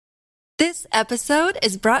This episode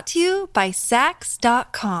is brought to you by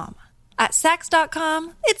Sax.com. At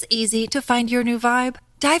Sax.com, it's easy to find your new vibe.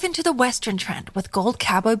 Dive into the Western trend with gold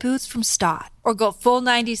cowboy boots from Stott, or go full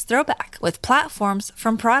 90s throwback with platforms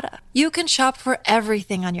from Prada. You can shop for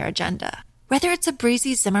everything on your agenda, whether it's a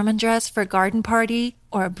breezy Zimmermann dress for a garden party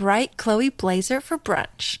or a bright Chloe blazer for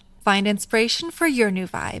brunch. Find inspiration for your new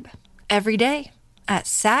vibe every day at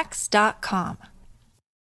Sax.com.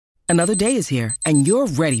 Another day is here, and you're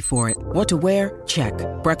ready for it. What to wear? Check.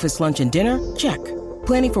 Breakfast, lunch, and dinner? Check.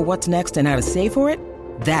 Planning for what's next and how to save for it?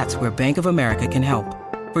 That's where Bank of America can help.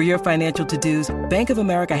 For your financial to-dos, Bank of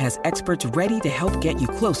America has experts ready to help get you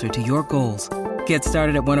closer to your goals. Get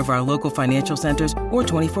started at one of our local financial centers or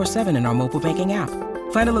 24/7 in our mobile banking app.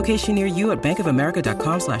 Find a location near you at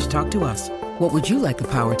bankofamerica.com/talktous. What would you like the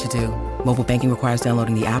power to do? Mobile banking requires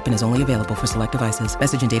downloading the app and is only available for select devices.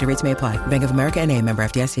 Message and data rates may apply. Bank of America N.A., member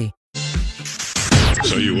FDIC.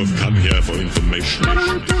 So you have come here for information.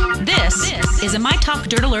 This is a My Talk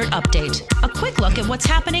Dirt Alert update. A quick look at what's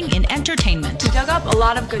happening in entertainment. We dug up a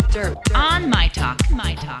lot of good dirt. On My Talk.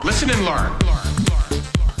 Listen and learn.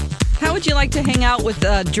 How would you like to hang out with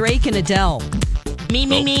Drake and Adele? Me.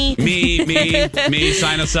 Me,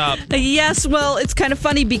 sign us up. Yes, well, it's kind of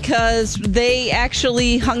funny because they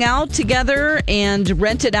actually hung out together and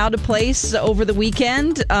rented out a place over the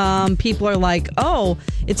weekend. People are like, oh,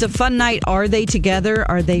 it's a fun night. Are they together?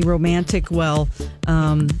 Are they romantic? Well,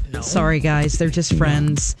 no. Sorry, guys. They're just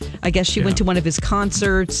friends. I guess she went to one of his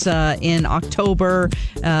concerts in October.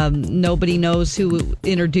 Nobody knows who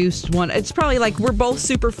introduced one. It's probably like we're both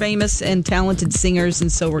super famous and talented singers, and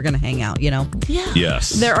so we're going to hang out, you know? Yeah.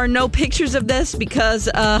 Yes. There are no pictures of this because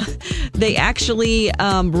they actually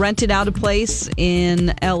rented out a place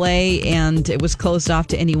in L.A. and it was closed off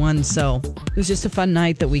to anyone. So it was just a fun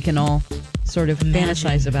night that we can all sort of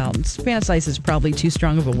fantasize about. Fantasize is probably too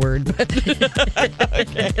strong of a word, but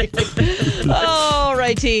okay. All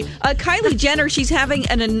righty. Kylie Jenner, she's having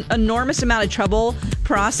an enormous amount of trouble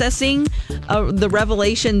processing the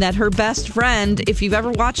revelation that her best friend, if you've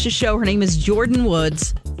ever watched a show, her name is Jordan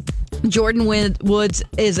Woods. Jordan Woods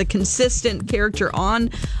is a consistent character on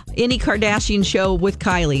any Kardashian show with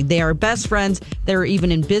Kylie. They are best friends. They're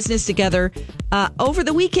even in business together. Over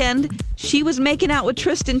the weekend, she was making out with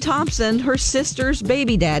Tristan Thompson, her sister's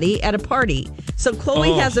baby daddy, at a party. So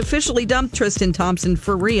Khloe has officially dumped Tristan Thompson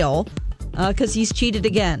for real because he's cheated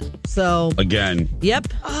again. So Again. Yep.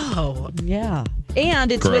 Oh. Yeah.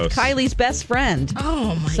 And it's Gross. with Kylie's best friend.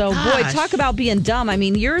 Oh, my So, gosh. boy, talk about being dumb. I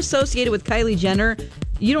mean, you're associated with Kylie Jenner.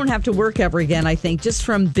 You don't have to work ever again, I think, just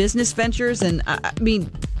from business ventures. And, I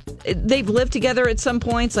mean, they've lived together at some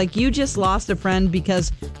points. Like, you just lost a friend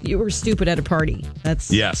because you were stupid at a party.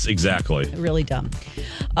 That's Yes, exactly. really dumb.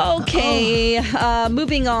 Okay,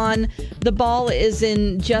 moving on. The ball is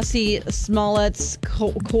in Jussie Smollett's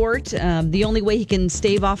court. The only way he can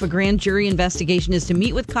stave off a grand jury investigation is to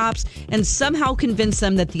meet with cops and somehow convince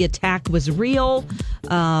them that the attack was real.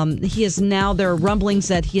 There are rumblings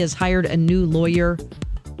that he has hired a new lawyer,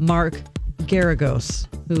 Mark Garagos,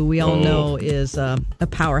 who we all know is a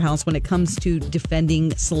powerhouse when it comes to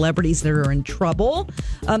defending celebrities that are in trouble.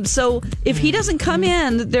 So if he doesn't come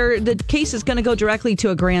in, the case is going to go directly to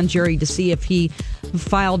a grand jury to see if he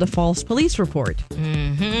filed a false police report.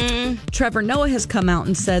 Mm-hmm. Trevor Noah has come out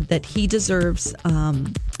and said that he deserves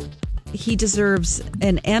an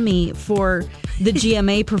Emmy for the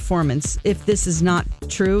GMA performance. If this is not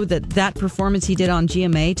true, that performance he did on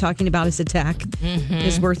GMA talking about his attack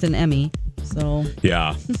is worth an Emmy. So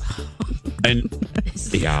Yeah. And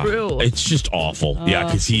true. it's just awful. Yeah,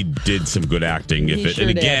 because he did some good acting. He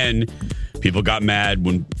Again, people got mad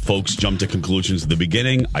when folks jumped to conclusions at the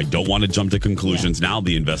beginning. I don't want to jump to conclusions now.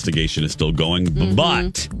 The investigation is still going.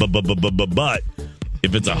 But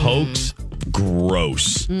if it's a hoax,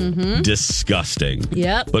 gross, disgusting.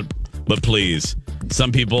 Yep. But please,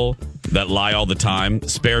 some people that lie all the time,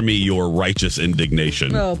 spare me your righteous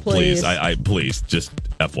indignation. Oh, please. I please, just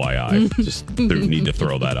FYI. Just need to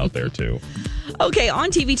throw that out there, too. Okay,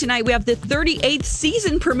 on TV tonight, we have the 38th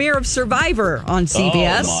season premiere of Survivor on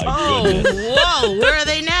CBS. Oh, my goodness. Whoa, where are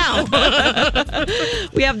they now?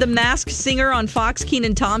 We have The Masked Singer on Fox.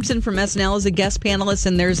 Kenan Thompson from SNL is a guest panelist,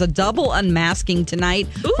 and there's a double unmasking tonight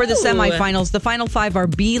for the Ooh. semifinals. The final five are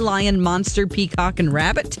Bee, Lion, Monster, Peacock, and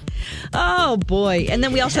Rabbit. Oh, boy. And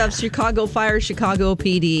then we also have Chicago Fire, Chicago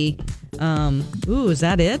PD. Is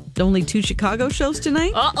that it? Only 2 Chicago shows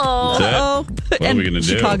tonight? Uh-oh. Uh-oh. What are we gonna do?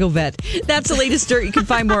 Chicago Vet. That's the latest dirt. You can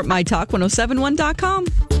find more at mytalk1071.com.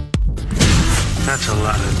 That's a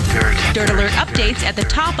lot of dirt. Dirt Alert updates at the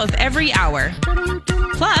top of every hour.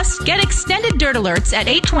 Plus, get extended Dirt Alerts at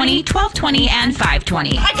 8:20, 12:20, and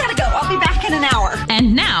 5:20. I gotta go. I'll be in an hour.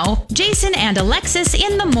 And now, Jason and Alexis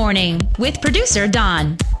in the morning with producer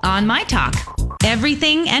Don on My Talk.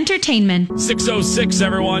 Everything Entertainment. 6:06,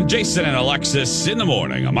 everyone. Jason and Alexis in the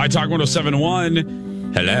morning on My Talk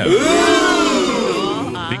 107.1. Hello.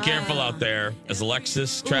 Be careful out there. As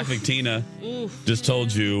Alexis, Traffic Tina just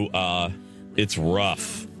told you, it's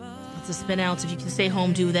rough. It's a spin out. If you can stay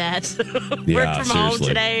home, do that. Yeah, Work from home seriously.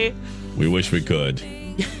 today. We wish we could,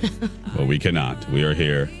 but we cannot. We are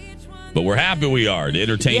here. But we're happy we are to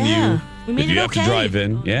entertain you. We made if you it have okay. to drive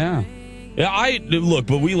in. Yeah. Look,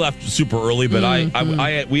 but we left super early, but I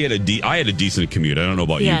had a decent commute. I don't know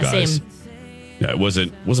about you guys. Same. Yeah, it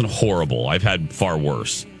wasn't horrible. I've had far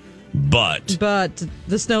worse. But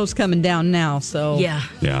the snow's coming down now, so Yeah.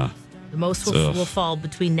 yeah. The most will fall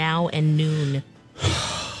between now and noon.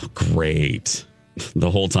 Great.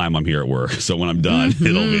 The whole time I'm here at work. So when I'm done,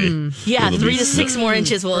 it'll be Yeah, it'll 3 be to 6 more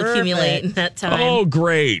inches will accumulate in that time. Oh,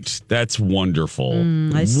 great. That's wonderful.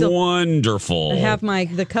 Wonderful. I have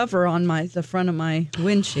the cover on the front of my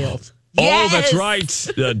windshield. Oh, that's right.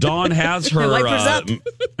 Dawn has her wipers up.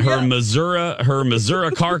 her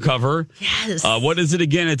Missouri car cover. Yes. What is it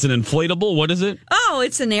again? It's an inflatable. What is it? Oh,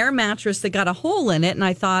 it's an air mattress that got a hole in it, and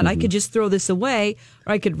I thought I could just throw this away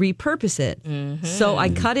or I could repurpose it. So I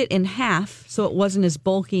cut it in half so it wasn't as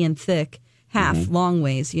bulky and thick, half long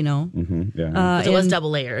ways, you know. Yeah. It was double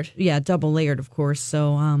layered. Yeah, double layered, of course.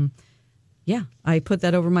 So, yeah, I put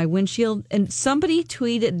that over my windshield, and somebody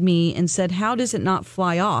tweeted me and said, "How does it not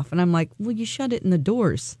fly off?" And I'm like, "Well, you shut it in the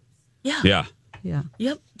doors." Yeah. Yeah. Yeah.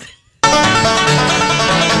 Yep.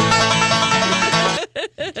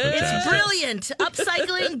 It's brilliant.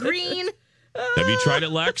 Upcycling, green. Have you tried it,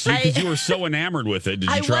 Lex? Because you were so enamored with it. Did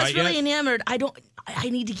you try I was it really yet? enamored. I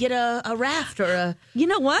need to get a raft or a... You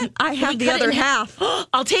know what? I have the cut it other in half.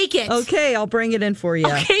 I'll take it. Okay, I'll bring it in for you.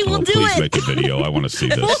 Okay, we'll do please it. make a video. I want to see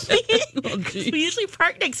this. We usually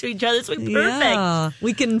park next to each other. This would be perfect. Yeah,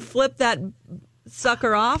 we can flip that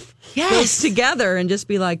sucker off. Yes. Those together and just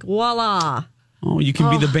be like, voila. Oh, you can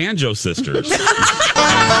be the Banjo Sisters. Look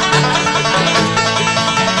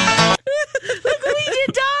what we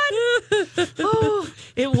did, Don. Oh,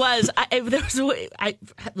 it was.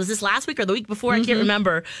 Was this last week or the week before? I can't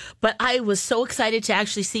remember. But I was so excited to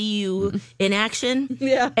actually see you in action.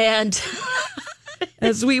 Yeah. And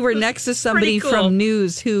As we were next to somebody Pretty cool. from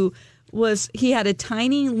News who he had a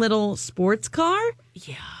tiny little sports car.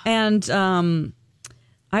 yeah. And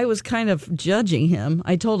I was kind of judging him.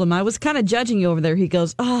 I told him I was kind of judging you over there. He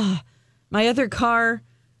goes, my other car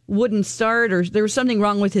wouldn't start, or there was something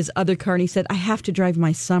wrong with his other car. And he said, I have to drive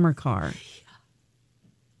my summer car.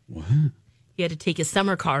 What? He had to take his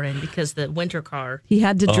summer car in because the winter car. He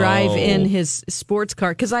had to drive in Oh. his sports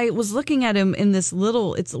car. Because I was looking at him in this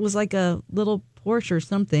little, it was like a little Porsche or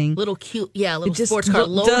something. Little cute, little It just sports car,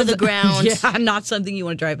 low to the ground. Yeah, not something you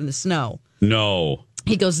want to drive in the snow. No.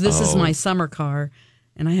 He goes, this is my summer car.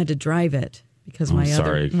 And I had to drive it because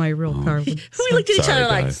sorry. my real car would. We looked at each Sorry,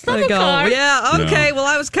 other like, guys. summer I go, car. yeah, okay. No. Well,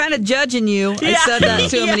 I was kind of judging you. I Yeah. said that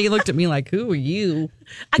to him, Yeah. and he looked at me like, "Who are you?"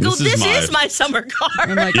 I go, This is this my- is my summer car.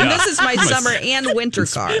 I'm like, Yeah. "This is my summer and winter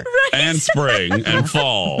car." And spring and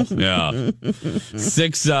fall. Yeah.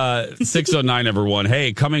 6:09, everyone.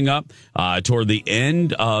 Hey, coming up toward the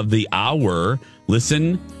end of the hour,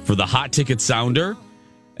 listen for the hot ticket sounder,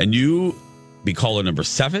 and you be caller number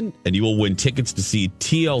 7, and you will win tickets to see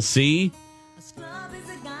TLC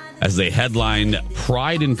as they headline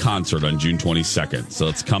Pride in Concert on June 22nd. So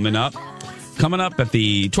it's coming up at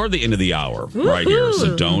toward the end of the hour right here.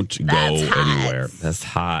 So don't go That's hot. anywhere. That's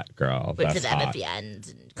hot, girl. Wait That's for them hot. at the end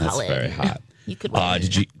and That's call in. very hot. You could win.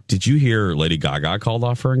 Did you hear Lady Gaga called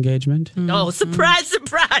off her engagement? Oh, surprise,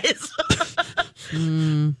 surprise.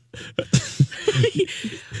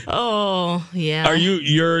 Oh, yeah.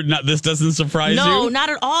 You're not, this doesn't surprise you? No, not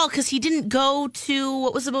at all, because he didn't go to,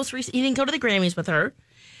 what was the most recent, he didn't go to the Grammys with her.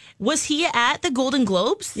 Was he at the Golden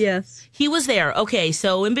Globes? Yes, He was there. Okay,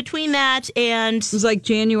 so in between that and, it was like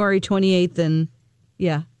January 28th, and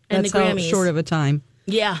yeah, And that's the how Grammys. short of a time.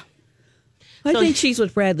 yeah. I So- think she's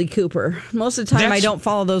with Bradley Cooper. Most of the time, I That's- don't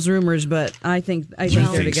follow those rumors, but I think they're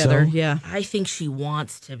think together. so? Yeah. I think she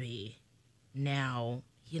wants to be now.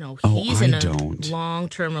 You know, Oh, he's I in a don't.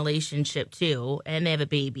 long-term relationship too, and they have a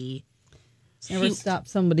baby. Never stopped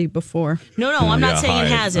somebody before. No, I'm not saying hi,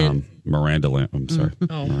 it hasn't. Miranda I'm sorry.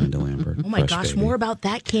 Miranda Lambert. Oh my gosh, more about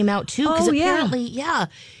that came out too. Because Oh, yeah. apparently,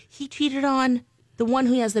 he cheated on the one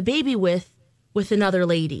who he has the baby with another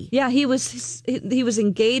lady. Yeah, he was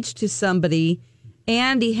engaged to somebody,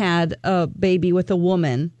 and he had a baby with a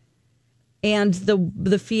woman. And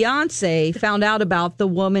the fiance found out about the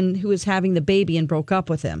woman who was having the baby and broke up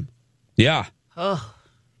with him. Yeah. Oh,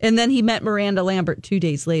 And then he met Miranda Lambert 2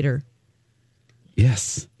 days later.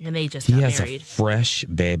 Yes. And they just He got has married. a fresh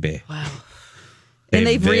baby. Wow. And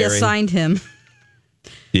they've reassigned him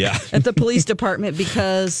Yeah. at the police department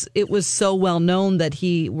because it was so well known that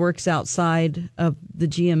he works outside of the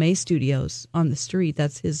GMA studios on the street.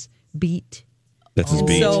 That's his beat. That's his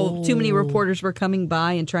beat. So too many reporters were coming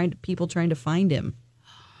by and people trying to find him.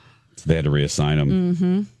 So they had to reassign him.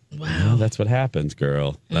 Mm-hmm. Wow. Well, that's what happens,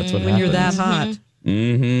 girl. That's what When happens. you're that hot.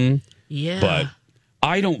 Mm-hmm. Yeah. But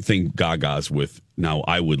I don't think Gaga's with. Now,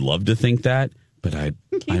 I would love to think that, but I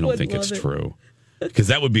don't would think it's love it. true. Because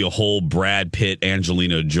that would be a whole Brad Pitt,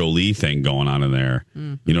 Angelina Jolie thing going on in there.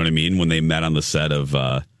 Mm-hmm. You know what I mean? When they met on the set of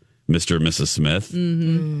Mr. and Mrs. Smith.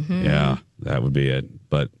 Mm-hmm. Yeah, that would be it.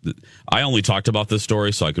 But I only talked about this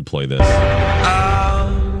story so I could play this.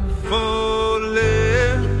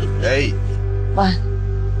 Hey. What?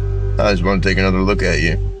 I just want to take another look at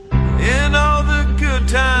you. In all the good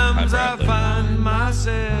times Hi, I Bradley. find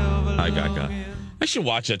myself alone. Hi, Gaga. I should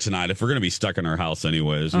watch it tonight if we're going to be stuck in our house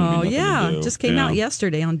anyways. Oh, yeah. Just came out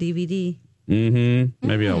yesterday on DVD. Mm-hmm.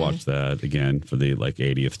 Maybe I'll watch that again for the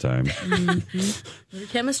 80th time. Their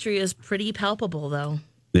chemistry is pretty palpable, though.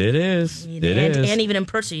 It is. And even in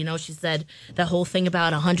person, she said the whole thing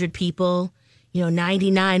about 100 people,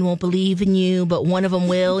 99 won't believe in you, but one of them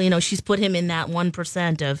will. She's put him in that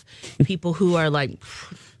 1% of people who are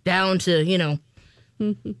down to,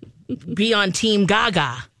 be on Team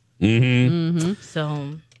Gaga. Mm-hmm.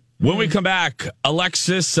 So when we come back,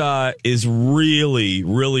 Alexis is really,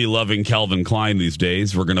 really loving Calvin Klein these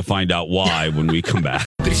days. We're going to find out why when we come back.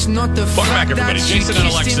 Welcome back, everybody. Jason and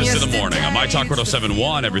Alexis in the morning on My Talk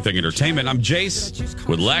 107.1, Everything Entertainment. I'm Jace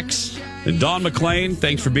with Lex and Dawn McClain.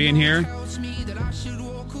 Thanks for being here.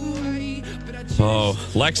 Oh,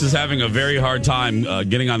 Lex is having a very hard time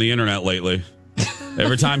getting on the internet lately.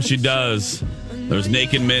 Every time she does, there's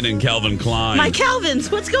naked men and Calvin Klein. my Calvins,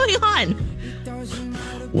 what's going on?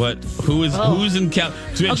 What? Who's in Cal?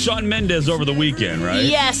 So we had Shawn Mendes over the weekend, right?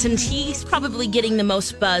 Yes, and he's probably getting the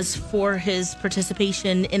most buzz for his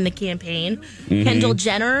participation in the campaign. Mm-hmm. Kendall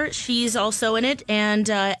Jenner, she's also in it, and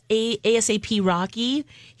ASAP Rocky,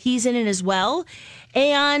 he's in it as well.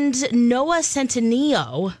 And Noah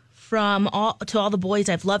Centineo from To All the Boys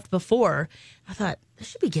I've Loved Before. I thought, this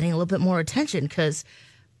should be getting a little bit more attention because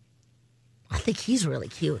I think he's really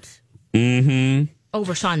cute. Mm-hmm.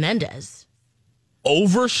 Over Shawn Mendes.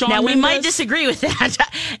 Over Shawn Now, Mendes? we might disagree with that.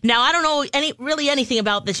 Now, I don't know anything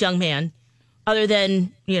about this young man other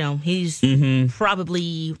than, he's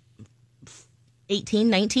probably 18,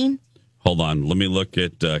 19. Hold on. Let me look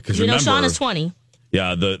at... because remember, Shawn is 20.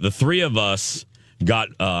 Yeah, the three of us got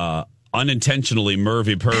unintentionally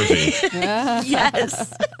Mervy-Pervy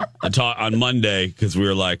Yes. on Monday because we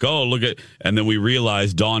were like, oh, look at... And then we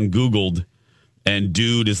realized Dawn Googled and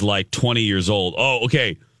dude is 20 years old. Oh,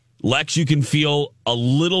 okay. Lex, you can feel a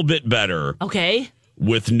little bit better Okay.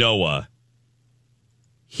 with Noah.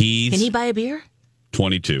 He's Can he buy a beer?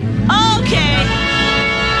 22. Okay.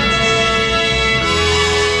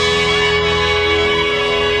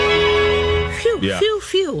 Phew, Yeah.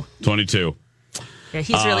 phew. 22. Yeah,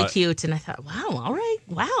 he's really cute. And I thought, wow, all right.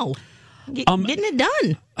 Wow. Getting it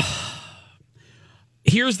done.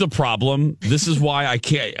 Here's the problem. This is why I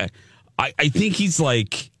can't... I think he's a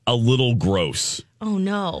little gross. Oh,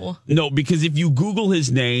 no. No, because if you Google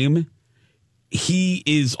his name, he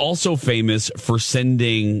is also famous for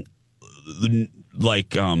sending,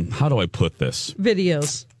 how do I put this?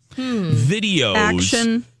 Videos. Videos.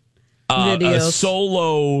 Action videos.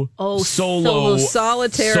 Solo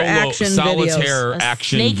solitaire action solitaire videos.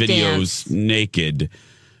 action Snake videos dance. naked.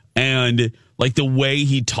 And the way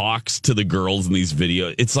he talks to the girls in these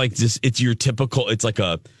videos, it's it's your typical, it's like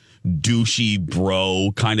a douchey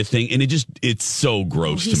bro kind of thing, and it's so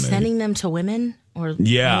gross to me. He's sending them to women or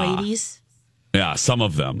ladies? Yeah, some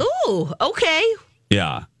of them. Ooh, okay.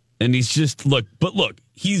 Yeah. And he's just look,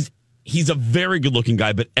 he's a very good looking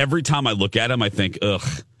guy, but every time I look at him I think, ugh.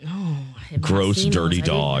 Oh, I have not Gross, seen dirty those.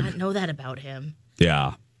 dog. I did not know that about him.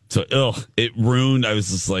 Yeah. So it ruined. I was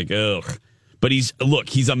just like, ugh. But he's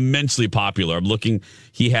immensely popular. I'm looking,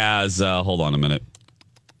 he has hold on a minute.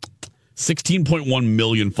 16.1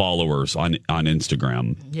 million followers on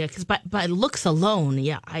Instagram. Yeah, because by looks alone,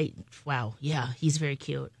 he's very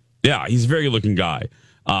cute. Yeah, he's a very good looking guy.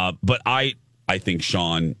 But I think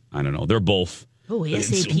Shawn, I don't know, they're both. Oh,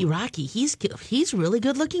 ASAP Rocky, he's really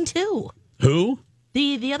good looking too. Who?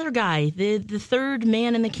 The other guy, the third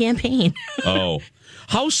man in the campaign. Oh,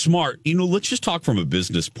 how smart. Let's just talk from a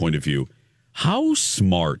business point of view. How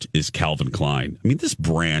smart is Calvin Klein? I mean, this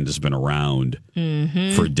brand has been around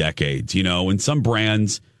for decades, and some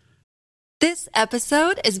brands, This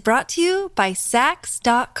episode is brought to you by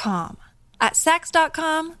Sax.com. At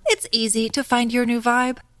Sax.com, it's easy to find your new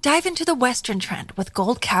vibe. Dive into the Western trend with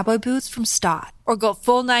gold cowboy boots from Stott, or go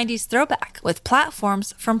full 90s throwback with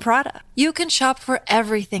platforms from Prada. You can shop for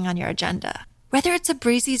everything on your agenda, whether it's a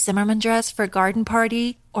breezy Zimmermann dress for a garden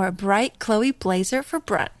party or a bright Chloe blazer for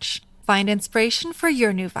brunch. Find inspiration for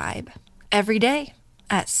your new vibe every day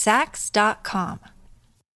at Sax.com.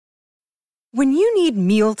 When you need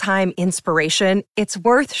mealtime inspiration, it's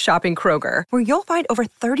worth shopping Kroger, where you'll find over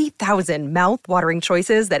 30,000 mouth-watering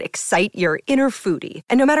choices that excite your inner foodie.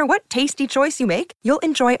 And no matter what tasty choice you make, you'll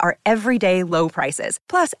enjoy our everyday low prices,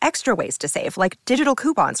 plus extra ways to save, like digital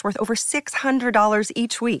coupons worth over $600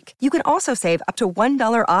 each week. You can also save up to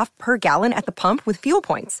 $1 off per gallon at the pump with fuel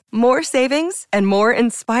points. More savings and more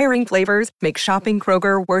inspiring flavors make shopping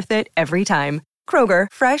Kroger worth it every time. Kroger,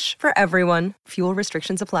 fresh for everyone. Fuel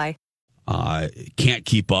restrictions apply. Can't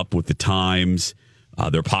keep up with the times.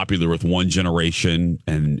 They're popular with one generation.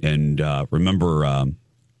 And remember,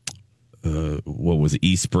 what was it,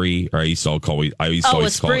 Esprit? Or I used to call it.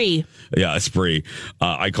 Esprit. Yeah, Esprit.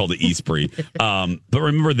 I called it Esprit. But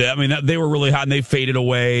remember that? I mean, they were really hot and they faded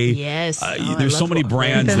away. Yes. There's so many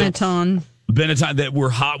brands. Benetton that were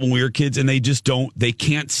hot when we were kids, and they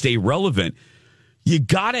can't stay relevant. You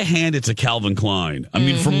got to hand it to Calvin Klein. I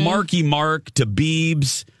mean, from Marky Mark to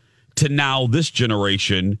Biebs to now this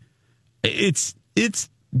generation, it's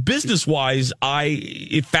business wise,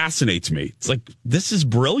 it fascinates me. It's like, this is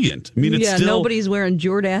brilliant. I mean, it's still, nobody's wearing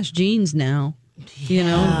Jordache jeans now. You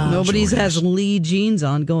know, nobody's has Lee jeans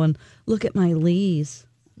on going, look at my Lees.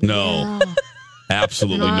 No,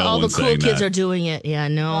 absolutely no all one's the cool saying kids that. are doing it. Yeah,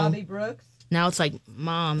 no. Bobby Brooks. Now it's like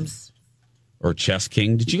moms. Or Chess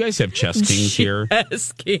King. Did you guys have Chess Kings here?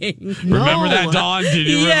 Chess King. Remember that, Dawn? Did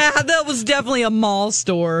you remember? Yeah, that was definitely a mall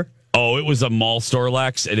store. Oh, it was a mall store,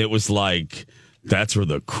 Lex, and it was like, that's where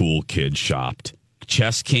the cool kids shopped.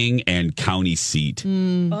 Chess King and County Seat.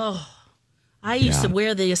 Oh, I used to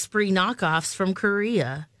wear the Esprit knockoffs from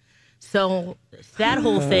Korea. So that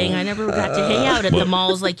whole thing, I never got to hang out at the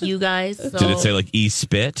malls like you guys. So. Did it say like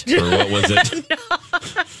E-Spit? Or what was it?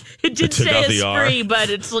 No, it did say Esprit, but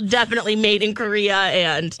it's definitely made in Korea.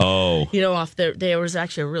 And, off there was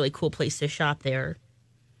actually a really cool place to shop there.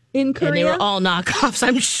 In Korea? And they were all knockoffs,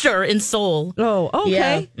 I'm sure, in Seoul. Oh,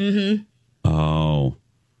 okay. Yeah. Mm-hmm. Oh.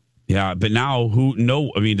 Yeah, but now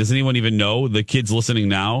does anyone even know? The kids listening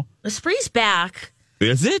now? Esprit's back.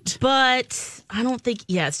 Is it? But I don't think,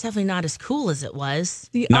 it's definitely not as cool as it was.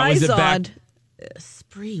 The now, is it back?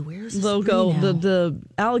 Esprit, where's the logo? The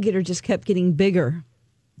alligator just kept getting bigger.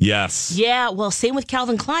 Yes. Yeah, well, same with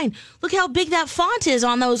Calvin Klein. Look how big that font is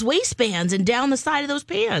on those waistbands and down the side of those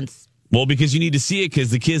pants. Well, because you need to see it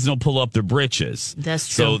because the kids don't pull up their britches. That's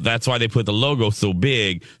true. So that's why they put the logo so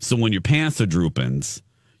big. So when your pants are droopings,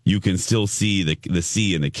 you can still see the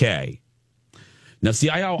C and the K. Now, see,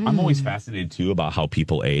 I'm always fascinated, too, about how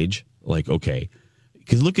people age. Like, okay,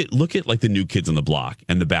 because look at like the New Kids on the Block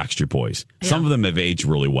and the Backstreet Boys. Yeah. Some of them have aged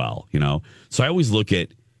really well, you know? So I always look at,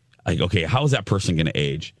 like, okay, how is that person going to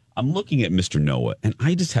age? I'm looking at Mr. Noah, and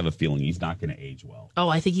I just have a feeling he's not going to age well. Oh,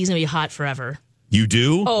 I think he's going to be hot forever. You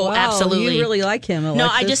do? Oh, wow, absolutely. You really like him, Alexis.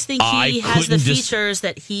 No, I just think he has the features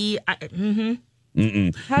that he... How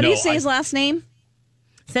do you say his last name?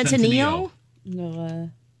 Centineo?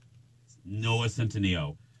 Noah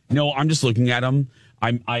Centineo. No, I'm just looking at him.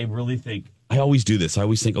 I really think... I always do this. I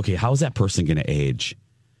always think, okay, how is that person going to age?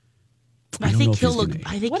 I think he'll look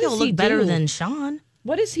better than Sean.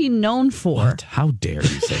 What is he known for? What? How dare you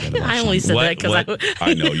say that about I only said that because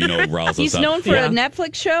I know, it riles us up. He's known for a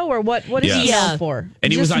Netflix show, or what is he known for?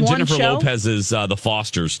 And he was Just on Jennifer show? Lopez's The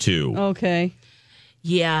Fosters, too. Okay.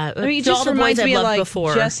 Yeah. I mean, he just reminds me of like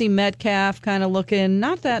Jesse Metcalf kind of looking.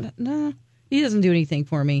 Not that, no, he doesn't do anything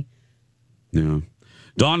for me. Yeah.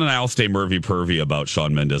 Dawn and I will stay Murphy-pervy about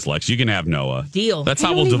Shawn Mendes, Lex. You can have Noah. Deal. That's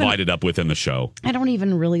how we'll divide it up within the show. I don't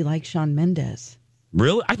even really like Shawn Mendes.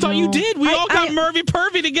 Really? I thought you did. We all got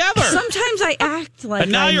Murphy-pervy together. Sometimes I act like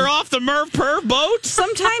and now you're off the Merv-perv boat?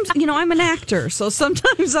 Sometimes, I'm an actor, so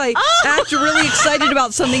sometimes I act really excited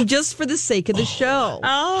about something just for the sake of the show.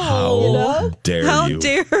 How dare you? How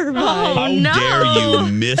dare dare you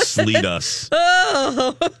mislead us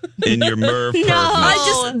in your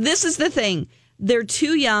Merv-perv? This is the thing. They're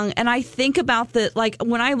too young, and I think about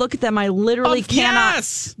when I look at them, I literally cannot.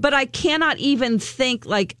 Yes. But I cannot even think,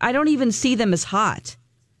 I don't even see them as hot.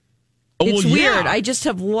 It's weird. I just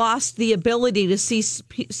have lost the ability to see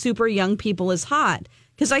super young people as hot.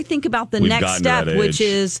 Because I think about the next step, which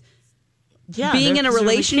is being in a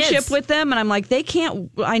relationship with them, and I'm like,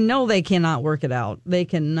 I know they cannot work it out. They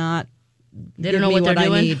cannot They don't know what they're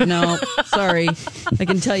doing. I need. No, sorry. I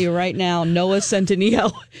can tell you right now, Noah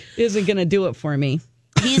Centineo isn't going to do it for me.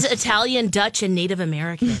 He's Italian, Dutch, and Native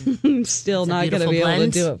American. Still not going to be able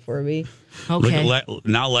to do it for me. Okay.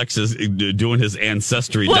 Now Lex is doing his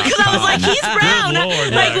Ancestry.com. Well, because I was like, he's brown.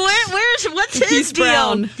 Lord, like, what's his he's deal?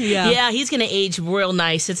 Brown. Yeah, he's going to age real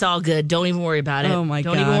nice. It's all good. Don't even worry about it. Oh, my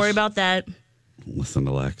Don't even worry about that. Listen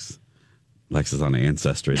to Lex. Lex is on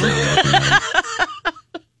Ancestry now.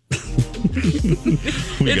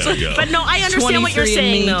 We gotta go. But no, I understand what you're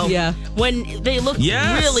saying, though. Yeah. When they look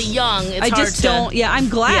really young, it's hard just to... don't... Yeah, I'm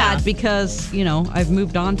glad because, I've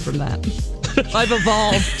moved on from that. I've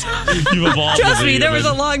evolved. You've evolved. Trust me, there was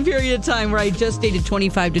a long period of time where I just dated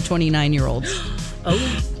 25 to 29-year-olds.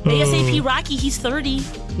 ASAP Rocky, he's 30.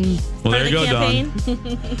 Well, there you go, Dawn.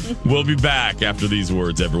 We'll be back after these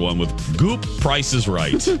words, everyone, with Goop Price is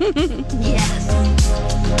Right.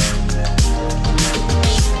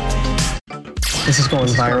 This is going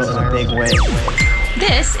viral in a big way.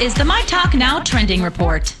 This is the My Talk Now trending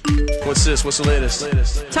report. What's this? What's the latest?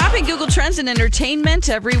 Topping Google Trends in entertainment,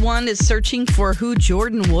 everyone is searching for who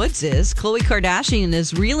Jordan Woods is. Khloe Kardashian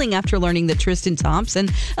is reeling after learning that Tristan Thompson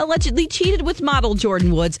allegedly cheated with model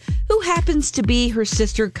Jordan Woods, who happens to be her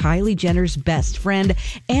sister Kylie Jenner's best friend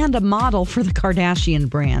and a model for the Kardashian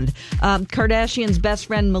brand. Kardashian's best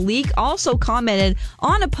friend Malik also commented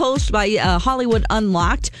on a post by Hollywood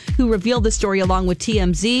Unlocked, who revealed the story along with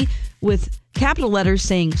TMZ with capital letters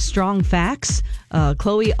saying strong facts.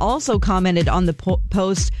 Khloe also commented on the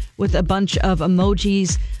post with a bunch of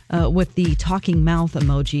emojis with the talking mouth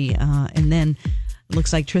emoji. And then it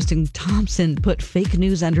looks like Tristan Thompson put fake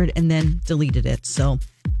news under it and then deleted it. So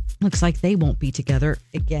looks like they won't be together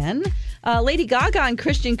again. Lady Gaga and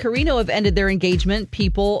Christian Carino have ended their engagement.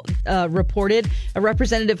 People reported. A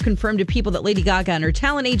representative confirmed to People that Lady Gaga and her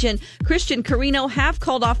talent agent, Christian Carino, have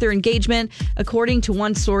called off their engagement. According to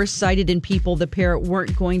one source cited in People, the pair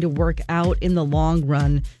weren't going to work out in the long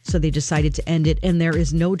run, so they decided to end it, and there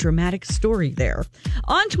is no dramatic story there.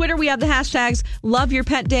 On Twitter, we have the hashtags Love Your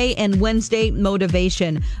Pet Day and Wednesday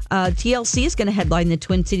Motivation. TLC is going to headline the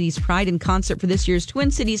Twin Cities Pride in concert for this year's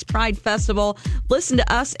Twin Cities Pride Festival. Listen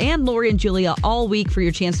to us and Lori and Julia all week for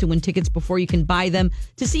your chance to win tickets before you can buy them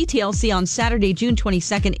to see TLC on Saturday, June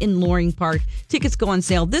 22nd in Loring Park. Tickets go on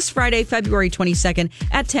sale this Friday, February 22nd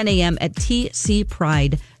at 10 a.m. at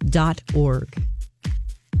tcpride.org.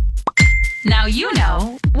 Now you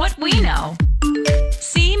know what we know.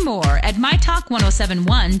 See more at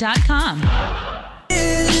mytalk1071.com.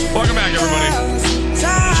 Welcome back, everybody.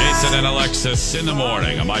 Jason and Alexis in the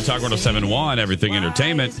morning on My Talk 1071, Everything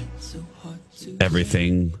Entertainment,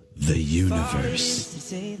 Everything the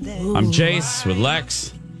Universe. I'm Jace with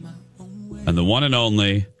Lex and the one and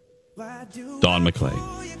only Dawn McClain.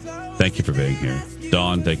 Thank you for being here.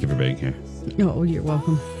 Dawn, thank you for being here. Oh, you're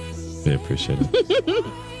welcome. We appreciate it.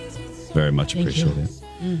 Very much appreciate it.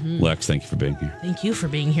 Mm-hmm. Lex, thank you for being here. Thank you for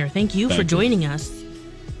being here. Thank you for joining us.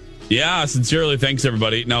 Yeah, sincerely, thanks,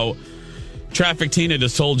 everybody. Now, Traffic Tina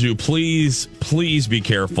just told you, please be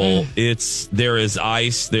careful. There is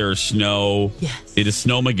ice, there is snow. Yes. It is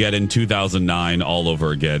Snowmageddon 2009 all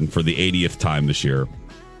over again for the 80th time this year.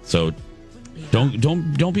 So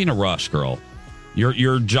don't be in a rush, girl.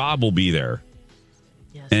 Your job will be there.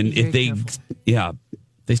 Yes, and if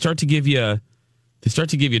they start to give you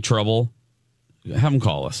trouble, have them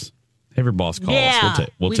call us. Have your boss call us.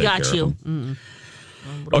 We'll take got care you. of them.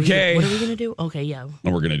 Okay. What are we going to do? Okay, yeah.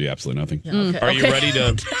 And we're going to do absolutely nothing. Yeah, okay. Are you ready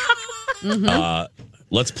to...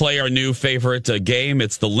 let's play our new favorite game.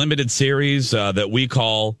 It's the limited series that we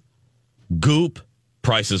call Goop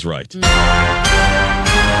Price is Right.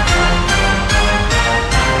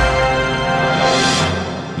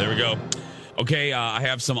 There we go. Okay, I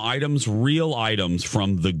have some items, real items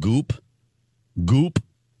from the Goop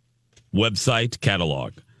website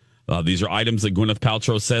catalog. These are items that Gwyneth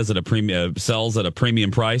Paltrow says sells at a premium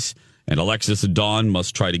price, and Alexis and Dawn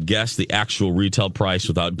must try to guess the actual retail price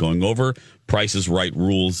without going over. Price is Right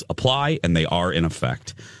rules apply, and they are in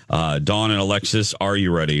effect. Dawn and Alexis, are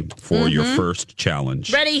you ready for your first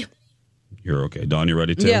challenge? Ready. You're okay. Dawn, you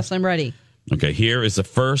ready too? Yes, I'm ready. Okay, here's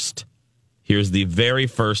the very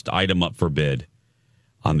first item up for bid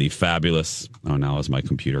on the fabulous. Oh, now as my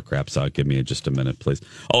computer craps out, give me just a minute, please.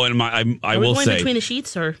 Oh, and I will say, between the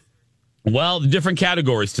sheets or. Well, different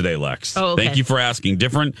categories today, Lex. Oh, okay. Thank you for asking.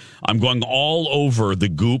 I'm going all over the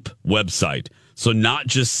Goop website. So not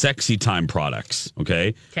just sexy time products,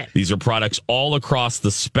 okay? These are products all across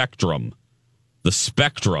the spectrum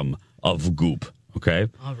of Goop, okay?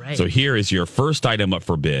 All right. So here is your first item up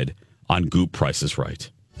for bid on Goop Price is Right.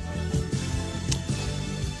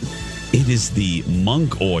 It is the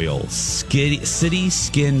Monk Oil City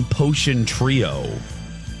Skin Potion Trio.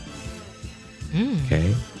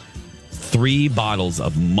 Okay. 3 bottles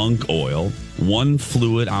of Monk Oil, 1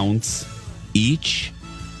 fluid ounce each.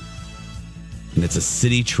 And it's a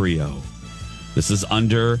City Trio. This is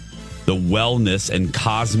under the wellness and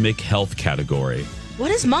cosmic health category.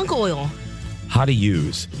 What is Monk Oil? How to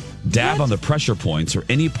use. Dab on the pressure points or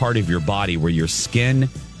any part of your body where your skin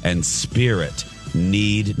and spirit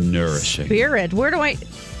need nourishing. Spirit?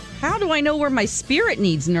 How do I know where my spirit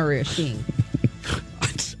needs nourishing?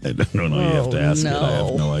 I don't know. You have to ask it. I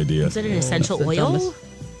have no idea. Is it an essential oil?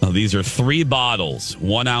 Oh, these are 3 bottles,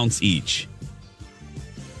 1 ounce each.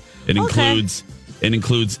 It includes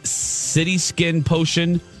City Skin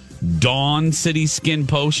Potion, Dawn City Skin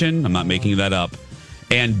Potion. I'm not making that up.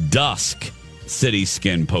 And Dusk City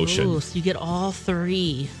Skin Potion. Ooh, so you get all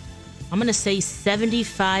 3. I'm going to say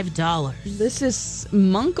 $75. This is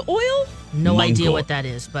Monk Oil? No Monk idea oil. what that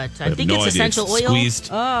is, but I have think no it's idea. essential oil.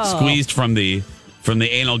 Squeezed from the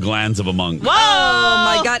anal glands of a monk. Whoa! Oh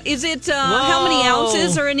my God! Is it? How many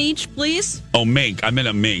ounces are in each, please? Oh, mink. I meant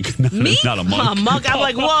a mink, not a monk. A monk. I'm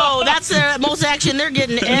like, whoa! That's the most action they're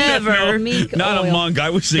getting ever. Mink Not oil. a monk.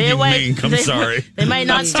 I was thinking mink. I'm sorry. They might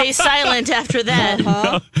not stay silent after that.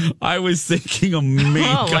 No, I was thinking a mink.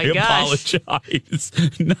 Oh, my I gosh. apologize.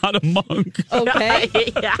 Not a monk. Okay.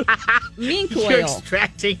 Yeah. Mink You're oil.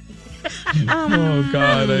 extracting. Oh,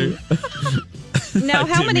 God. Now, I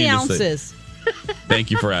how didn't many mean to say- ounces?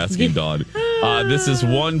 Thank you for asking, Dawn. This is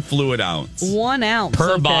 1 fluid ounce. 1 ounce.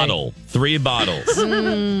 Per okay. bottle. 3 bottles.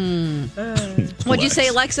 What'd you say,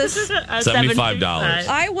 Alexis? $75.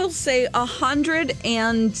 I will say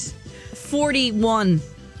 141.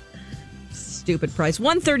 Stupid price.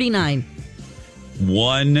 139.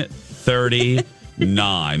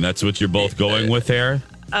 139. That's what you're both going with there?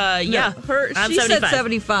 Yeah. She said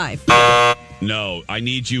 75. No, I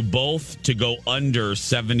need you both to go under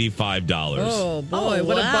 $75. Oh, boy.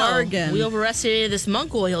 What a bargain. We overestimated this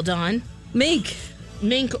monk oil, Don. Mink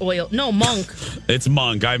oil. No, monk. It's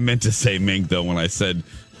monk. I meant to say mink, though, when I said,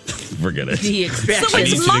 forget it. The extraction. So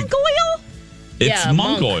it's monk oil? It's Yeah,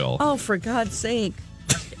 monk monk. oil. Oh, for God's sake.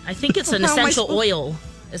 I think it's an How am I essential supposed- oil.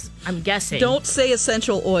 I'm guessing. Don't say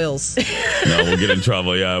essential oils. No, we'll get in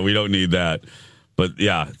trouble. Yeah, we don't need that. But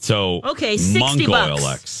yeah, so Okay, 60 monk bucks. oil,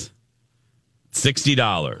 Lex.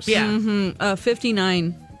 $60. Yeah.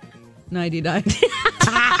 $59.99.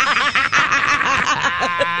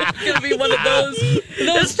 Gonna be one of those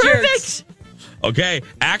That's jerks. perfect. Okay,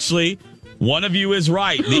 actually, one of you is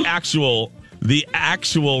right. The actual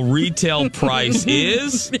retail price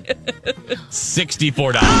is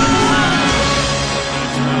 $64.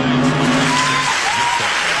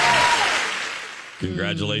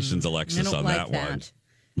 Congratulations, Alexis, on that one.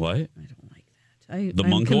 What? The I'm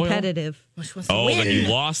monk oil? competitive. Oh, then you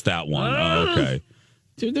lost that one. Oh, okay.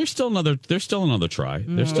 Dude, there's still another try.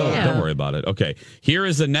 Don't worry about it. Okay. Here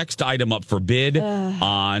is the next item up for bid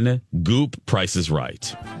on Goop Price is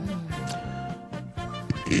Right.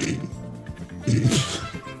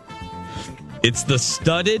 It's the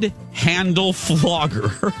studded handle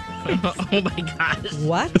flogger. Oh my gosh.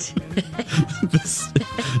 What?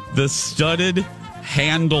 The studded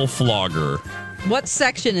handle flogger. What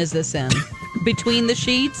section is this in? Between the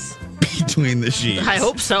sheets? Between the sheets. I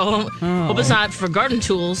hope so. Hope it's not for garden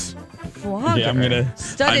tools. Flogger. Yeah, I'm gonna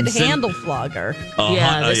Studded handle flogger.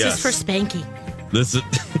 Yeah, this yes. is for spanking. This is.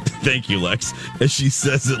 Thank you, Lex. As she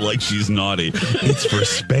says it like she's naughty. It's for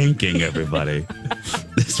spanking, everybody.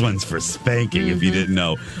 This one's for spanking, if you didn't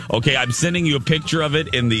know. Okay, I'm sending you a picture of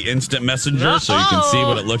it in the instant messenger so you can see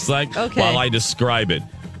what it looks like while I describe it.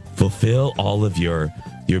 Fulfill all of your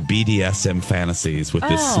BDSM fantasies with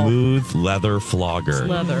this smooth leather flogger. It's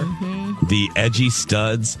leather. The edgy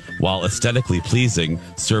studs, while aesthetically pleasing,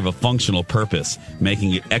 serve a functional purpose,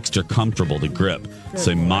 making it extra comfortable to grip.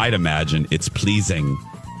 So you might imagine it's pleasing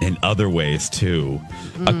in other ways too.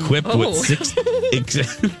 Equipped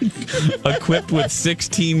with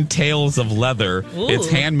 16 tails of leather, it's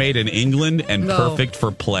handmade in England and perfect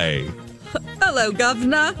for play. Hello,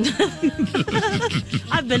 governor.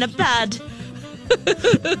 I've been a bad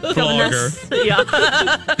Flogger. Yeah.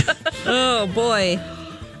 Oh boy.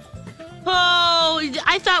 Oh,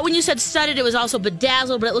 I thought when you said studded, it was also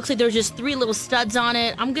bedazzled, but it looks like there's just 3 little studs on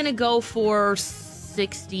it. I'm gonna go for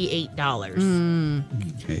 $68.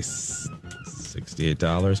 Okay,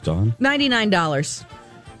 $68, Dawn. $99.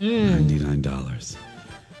 $99.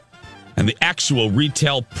 And the actual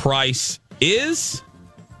retail price is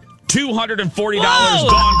 $240. Whoa!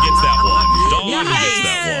 Dawn gets that one. Dawn Yes! gets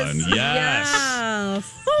that one. Yes. Yes.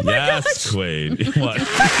 Oh my yes, gosh. Quaid. What?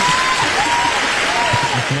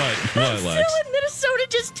 What, Lex? Still in Minnesota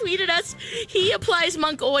just tweeted us. He applies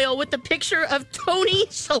monk oil with the picture of Tony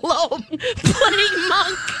Shalom playing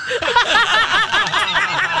monk.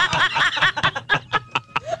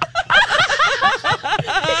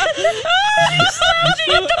 He's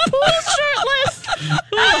lounging at the pool shirtless.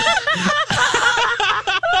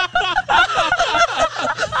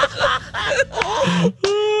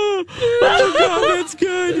 Oh, God, that's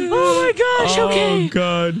good. Oh, my gosh. Okay. Oh,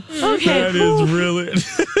 God. Okay. That is really...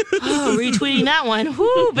 retweeting that one.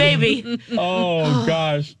 Whoo, baby. Oh,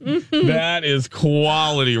 gosh. That is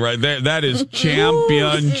quality right there. That is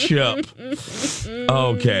championship.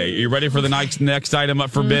 Okay. You ready for the next item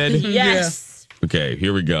up for bid? Yes. Okay,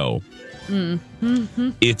 here we go.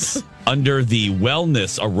 It's under the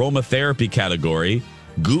wellness aromatherapy category.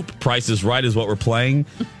 Goop, Price is Right is what we're playing.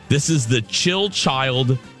 This is the Chill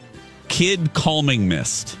Child Kid Calming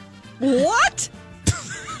Mist. What?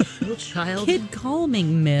 Chill Child? Kid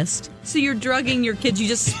Calming Mist. So you're drugging your kids. You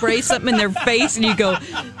just spray something in their face and you go,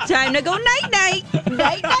 time to go night-night.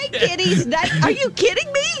 Night-night, kiddies. Are you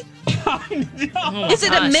kidding me? Oh, is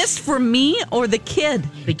it a mist for me or the kid?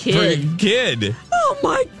 The kid. For a kid. Oh,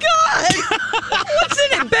 my God. What's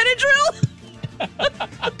in it, Benadryl?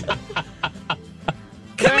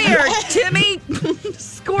 Come here, Timmy.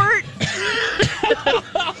 Squirt.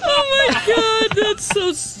 Oh, my God. That's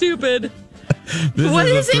so stupid. What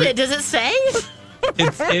is in it? Does it say?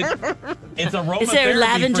 It's aromatherapy Is there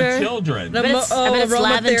lavender? for children. I bet it's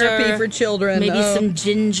lavender for children. Maybe some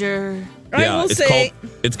ginger. Yeah,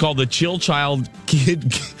 it's called the Chill Child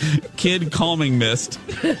Kid Calming Mist.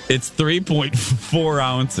 It's 3.4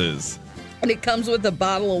 ounces. And it comes with a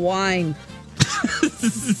bottle of wine.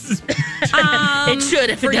 It should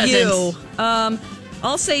if it doesn't. You.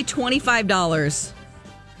 I'll say $25.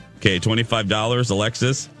 Okay, $25,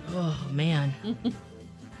 Alexis. Oh, man.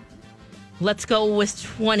 Let's go with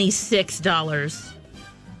 $26.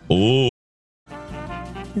 Ooh.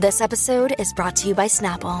 This episode is brought to you by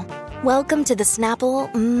Snapple. Welcome to the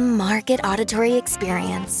Snapple Market Auditory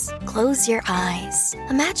Experience. Close your eyes.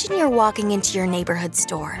 Imagine you're walking into your neighborhood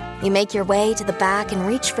store. You make your way to the back and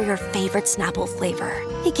reach for your favorite Snapple flavor.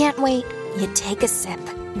 You can't wait. You take a sip.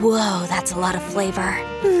 Whoa, that's a lot of flavor.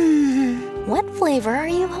 What flavor are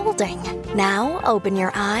you holding? Now open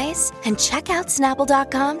your eyes and check out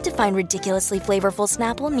Snapple.com to find ridiculously flavorful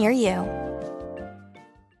Snapple near you.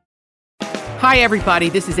 Hi, everybody.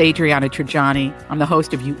 This is Adriana Trajani. I'm the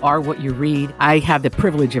host of You Are What You Read. I have the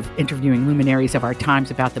privilege of interviewing luminaries of our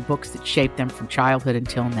times about the books that shaped them from childhood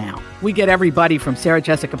until now. We get everybody from Sarah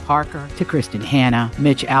Jessica Parker to Kristen Hanna,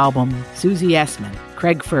 Mitch Albom, Susie Essman,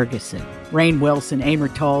 Craig Ferguson, Rainn Wilson, Amor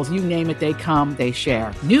Tolls, you name it, they come, they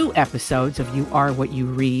share. New episodes of You Are What You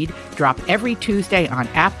Read drop every Tuesday on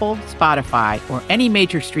Apple, Spotify, or any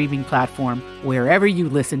major streaming platform wherever you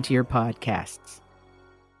listen to your podcasts.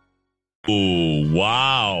 Ooh,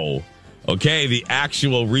 wow. Okay, the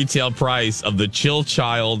actual retail price of the Chill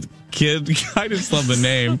Child Kid, I just love the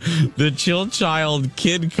name, the Chill Child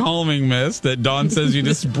Kid Calming Mist that Dawn says you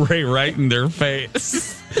just spray right in their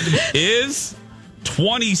face is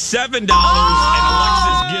 $27. And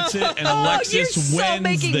Alexis gets it, and Alexis you're wins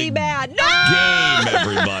making the me mad. game,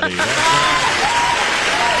 everybody.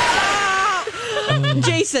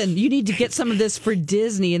 Jason, you need to get some of this for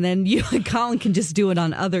Disney, and then you and Colin can just do it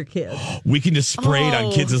on other kids. We can just spray it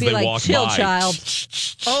on kids as they like, walk chill, by. Child.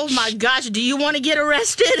 Oh my gosh, do you want to get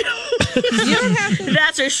arrested? You don't have to.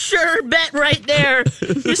 That's a sure bet right there.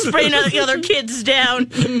 You're spraying other kids down.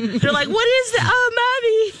 They're like, what is that?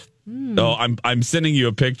 Oh, Mommy. Oh, I'm sending you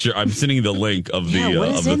a picture. I'm sending you the link of the what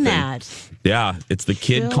is of the in thing. that? Yeah, it's the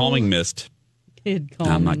Kid Calming Mist. Kid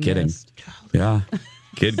Calming I'm not kidding. Mist. Yeah.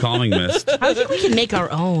 Kid Calming Mist. I think we can make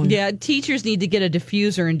our own. Yeah, teachers need to get a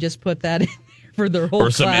diffuser and just put that in there for their whole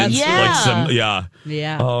Or some class.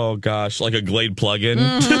 Yeah. Oh gosh, like a Glade plug-in.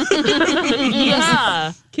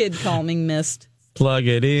 Yeah. Kid Calming Mist. Plug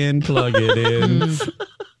it in.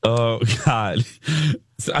 Oh God.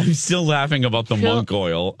 I'm still laughing about the monk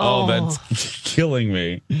oil. Oh, that's killing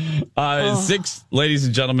me. 6, ladies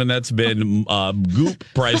and gentlemen, that's been Goop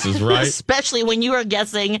Price is Right. Especially when you were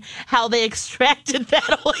guessing how they extracted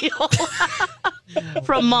that oil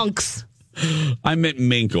from monks. I meant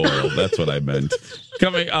mink oil. That's what I meant.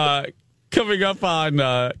 Coming up on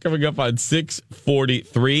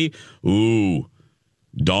 6:43. Ooh.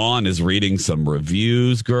 Dawn is reading some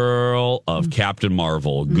reviews, girl, of Captain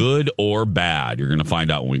Marvel. Good or bad? You're going to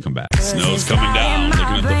find out when we come back. Snow's coming down. Looking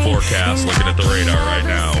at the forecast, looking at the radar right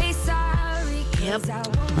now. Yep. I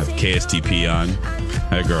have KSTP on.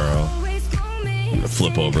 Hey, girl. I'm going to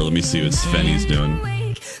flip over. Let me see what Svenny's doing.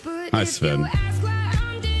 Hi, Sven.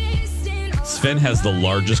 Sven has the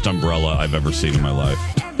largest umbrella I've ever seen in my life.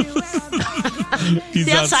 He's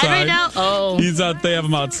outside right now? Oh. He's out. They have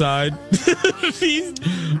him outside.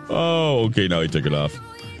 Okay, now he took it off.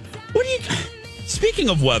 Speaking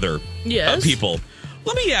of weather, yes, people,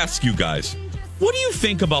 let me ask you guys, what do you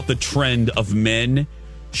think about the trend of men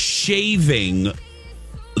shaving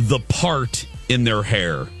the part in their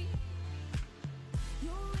hair?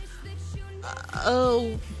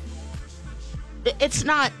 It's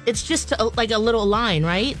not. It's just like a little line,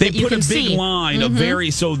 right? They put a big line, Mm-hmm.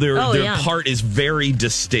 so their part is very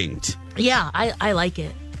distinct. Yeah, I like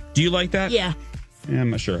it. Do you like that? Yeah.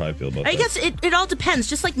 I'm not sure how I feel about that. I guess it all depends.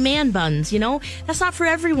 Just like man buns, that's not for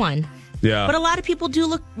everyone. Yeah. But a lot of people do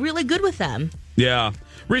look really good with them. Yeah.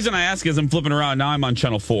 Reason I ask is I'm flipping around. Now I'm on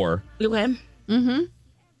Channel 4. Okay. Mm-hmm.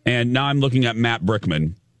 And now I'm looking at Matt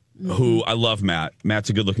Brickman, who I love Matt. Matt's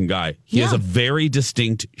a good-looking guy. He has a very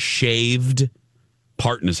distinct shaved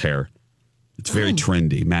part in his hair. It's very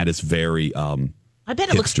trendy. Matt is very I bet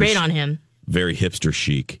it looks great on him. Very hipster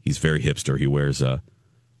chic. He's very hipster. He wears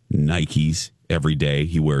Nikes every day.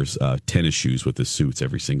 He wears tennis shoes with his suits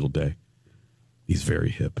every single day. He's very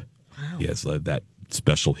hip. Wow. He has that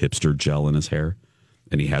special hipster gel in his hair,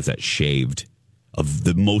 and he has that shaved of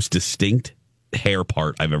the most distinct hair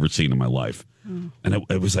part I've ever seen in my life. And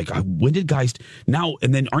it was like, when did guys now?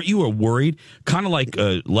 And then aren't you worried? Kind of like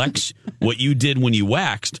Lex, what you did when you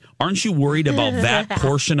waxed. Aren't you worried about that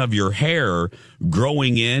portion of your hair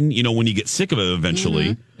growing in? When you get sick of it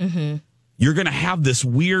eventually, you're going to have this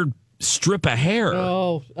weird strip of hair.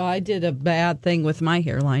 Oh, I did a bad thing with my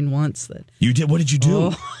hairline once. You did? What did you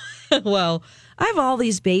do? Oh. Well, I have all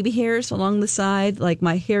these baby hairs along the side. Like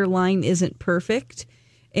my hairline isn't perfect.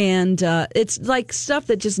 And it's like stuff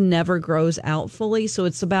that just never grows out fully. So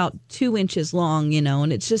it's about 2 inches long,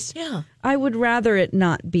 and it's just, I would rather it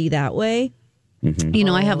not be that way. Mm-hmm.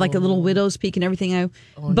 I have like a little widow's peak and everything.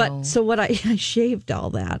 So what I shaved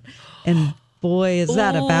all that. And boy, is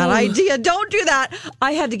that a bad idea. Don't do that.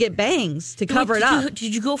 I had to get bangs to cover it up.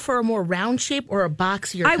 Did you go for a more round shape or a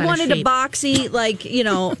boxier I wanted shape? a boxy, like,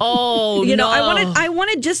 no. I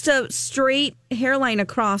wanted just a straight hairline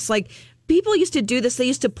across, like, people used to do this. They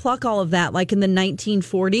used to pluck all of that, like in the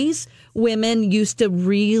 1940s. Women used to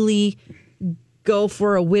really go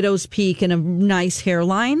for a widow's peak and a nice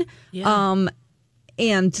hairline. Yeah.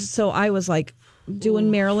 And so I was like doing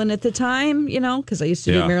Marilyn at the time, because I used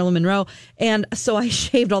to do Marilyn Monroe. And so I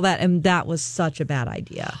shaved all that, and that was such a bad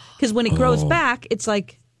idea. Because when it grows back, it's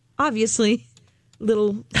like, obviously,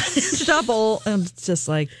 little stubble. And it's just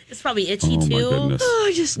like... It's probably itchy, too. My goodness.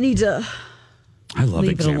 I just need to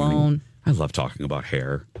leave it alone. I love talking about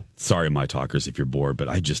hair. Sorry, my talkers, if you're bored, but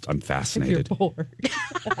I'm fascinated. If you're bored.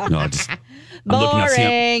 No,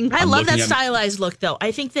 boring. I love that stylized look, though.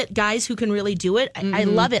 I think that guys who can really do it, I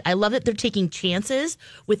love it. I love that they're taking chances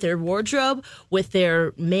with their wardrobe, with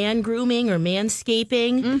their man grooming or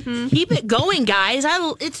manscaping. Mm-hmm. Keep it going, guys.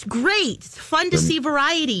 It's great. It's fun to see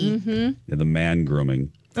variety. Yeah, the man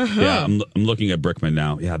grooming. Uh-huh. Yeah, I'm looking at Brickman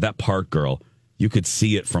now. Yeah, that part, girl, you could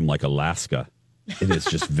see it from like Alaska. It is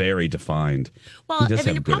just very defined. Well,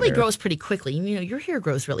 it probably grows pretty quickly. Your hair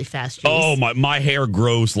grows really fast, Jace. Oh, my hair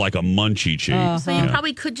grows like a munchie cheese. So you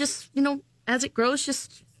probably could just, as it grows,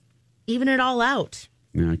 just even it all out.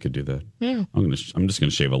 Yeah, I could do that. Yeah. I'm just going to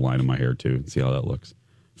shave a line in my hair, too, and see how that looks.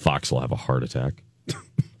 Fox will have a heart attack.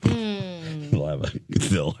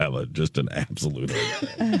 They'll have just an absolute heart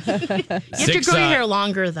attack. You have to grow your hair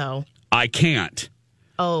longer, though. I can't.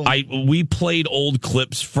 Oh. We played old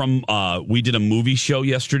clips from we did a movie show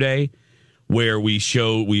yesterday where we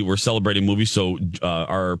were celebrating movies. So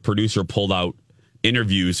our producer pulled out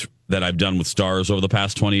interviews that I've done with stars over the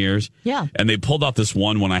past 20 years. Yeah. And they pulled out this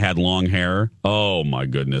one when I had long hair. Oh my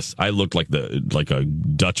goodness. I looked like a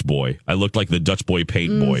Dutch boy. I looked like the Dutch boy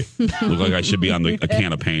paint boy. Looked like I should be on a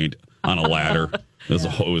can of paint on a ladder. It was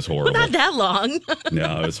horrible. Not that long.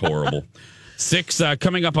 Yeah, it was horrible.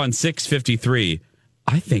 Coming up on 6:53.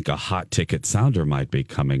 I think a hot ticket sounder might be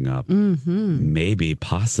coming up. Mm-hmm. Maybe,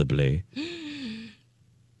 possibly.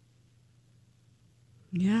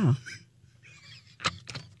 Yeah.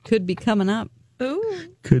 Could be coming up.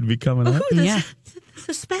 Ooh. Could be coming up. Ooh, yeah.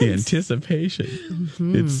 Suspense. The anticipation.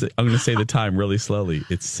 Mm-hmm. I'm going to say the time really slowly.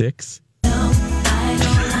 It's 6.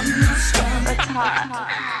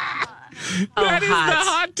 That is the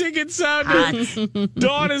hot ticket sounder.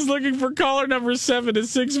 Dawn is looking for caller number 7 at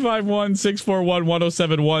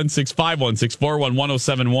 651-641-1071,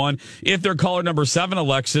 651-641-1071. If they're caller number 7,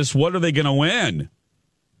 Alexis, what are they going to win?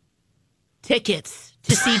 Tickets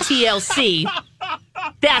to see TLC.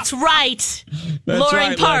 That's right.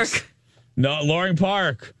 Loring Park. No, Loring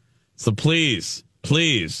Park. So please,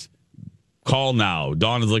 Call now.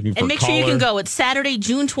 Dawn is looking for And make caller. sure you can go. It's Saturday,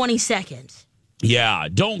 June 22nd. Yeah,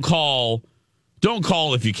 don't call. Don't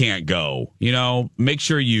call if you can't go. You know, make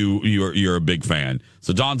sure you're a big fan.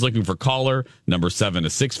 So Dawn's looking for caller number 7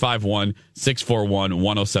 is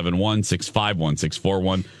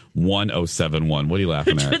 651-641-1071, 651-641-1071. What are you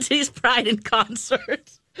laughing at? Twin Cities Pride in concert.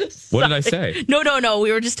 What did I say? No.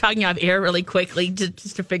 We were just talking off air really quickly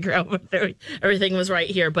just to figure out whether everything was right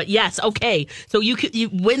here. But yes, okay. So you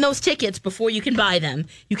win those tickets before you can buy them.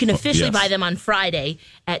 You can officially buy them on Friday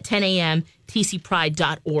at 10 a.m.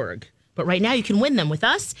 tcpride.org. But right now you can win them with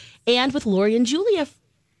us and with Lori and Julia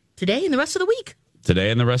today and the rest of the week.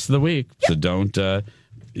 Today and the rest of the week. Yep. So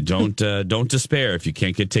don't despair if you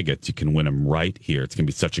can't get tickets. You can win them right here. It's going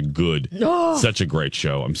to be such a great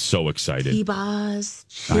show. I'm so excited. T-Baz,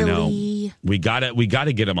 Chili. I know. We got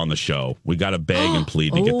to get them on the show. We got to beg and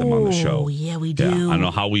plead to get them on the show. Oh, yeah, we do. Yeah, I don't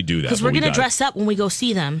know how we do that. Because we're going to dress up when we go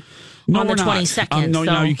see them. No, on the we're 22nd.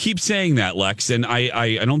 No, you keep saying that, Lex, and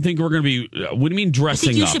I don't think we're going to be. What do you mean dressing up?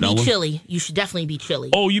 I think you should be Chili. You should definitely be Chili.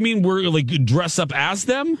 Oh, you mean we're like dress up as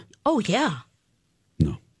them? Oh, yeah.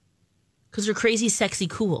 No. Because they're crazy, sexy,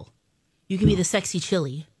 cool. You can be the sexy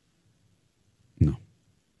Chili. No.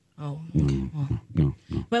 Oh. No.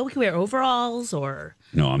 Well, we can wear overalls or.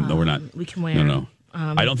 No, we're not. We can wear. No.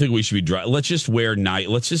 I don't think we should be dressed. Let's just wear nice.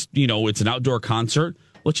 Let's just, it's an outdoor concert.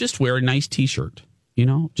 Let's just wear a nice T-shirt.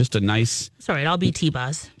 Just a nice. It's all right. I'll be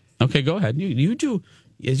T-Baz. Okay, go ahead. You do,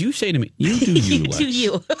 as you say to me, you do you, Lex. do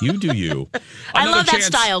you. You do you. I love that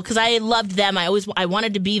style because I loved them. I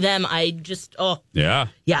wanted to be them. Yeah.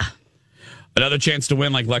 Yeah. Another chance to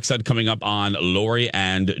win, like Lex said, coming up on Lori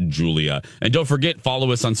and Julia. And don't forget,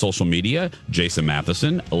 follow us on social media, Jason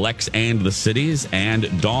Matheson, Lex and the Cities,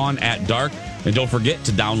 and Dawn at Dark. And don't forget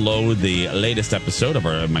to download the latest episode of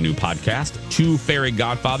my new podcast, Two Fairy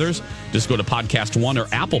Godfathers. Just go to Podcast One or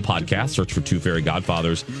Apple Podcasts, search for Two Fairy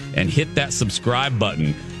Godfathers, and hit that subscribe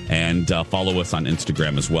button. And follow us on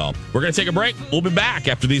Instagram as well. We're going to take a break. We'll be back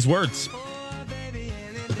after these words.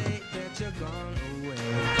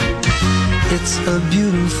 It's a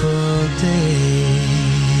beautiful day.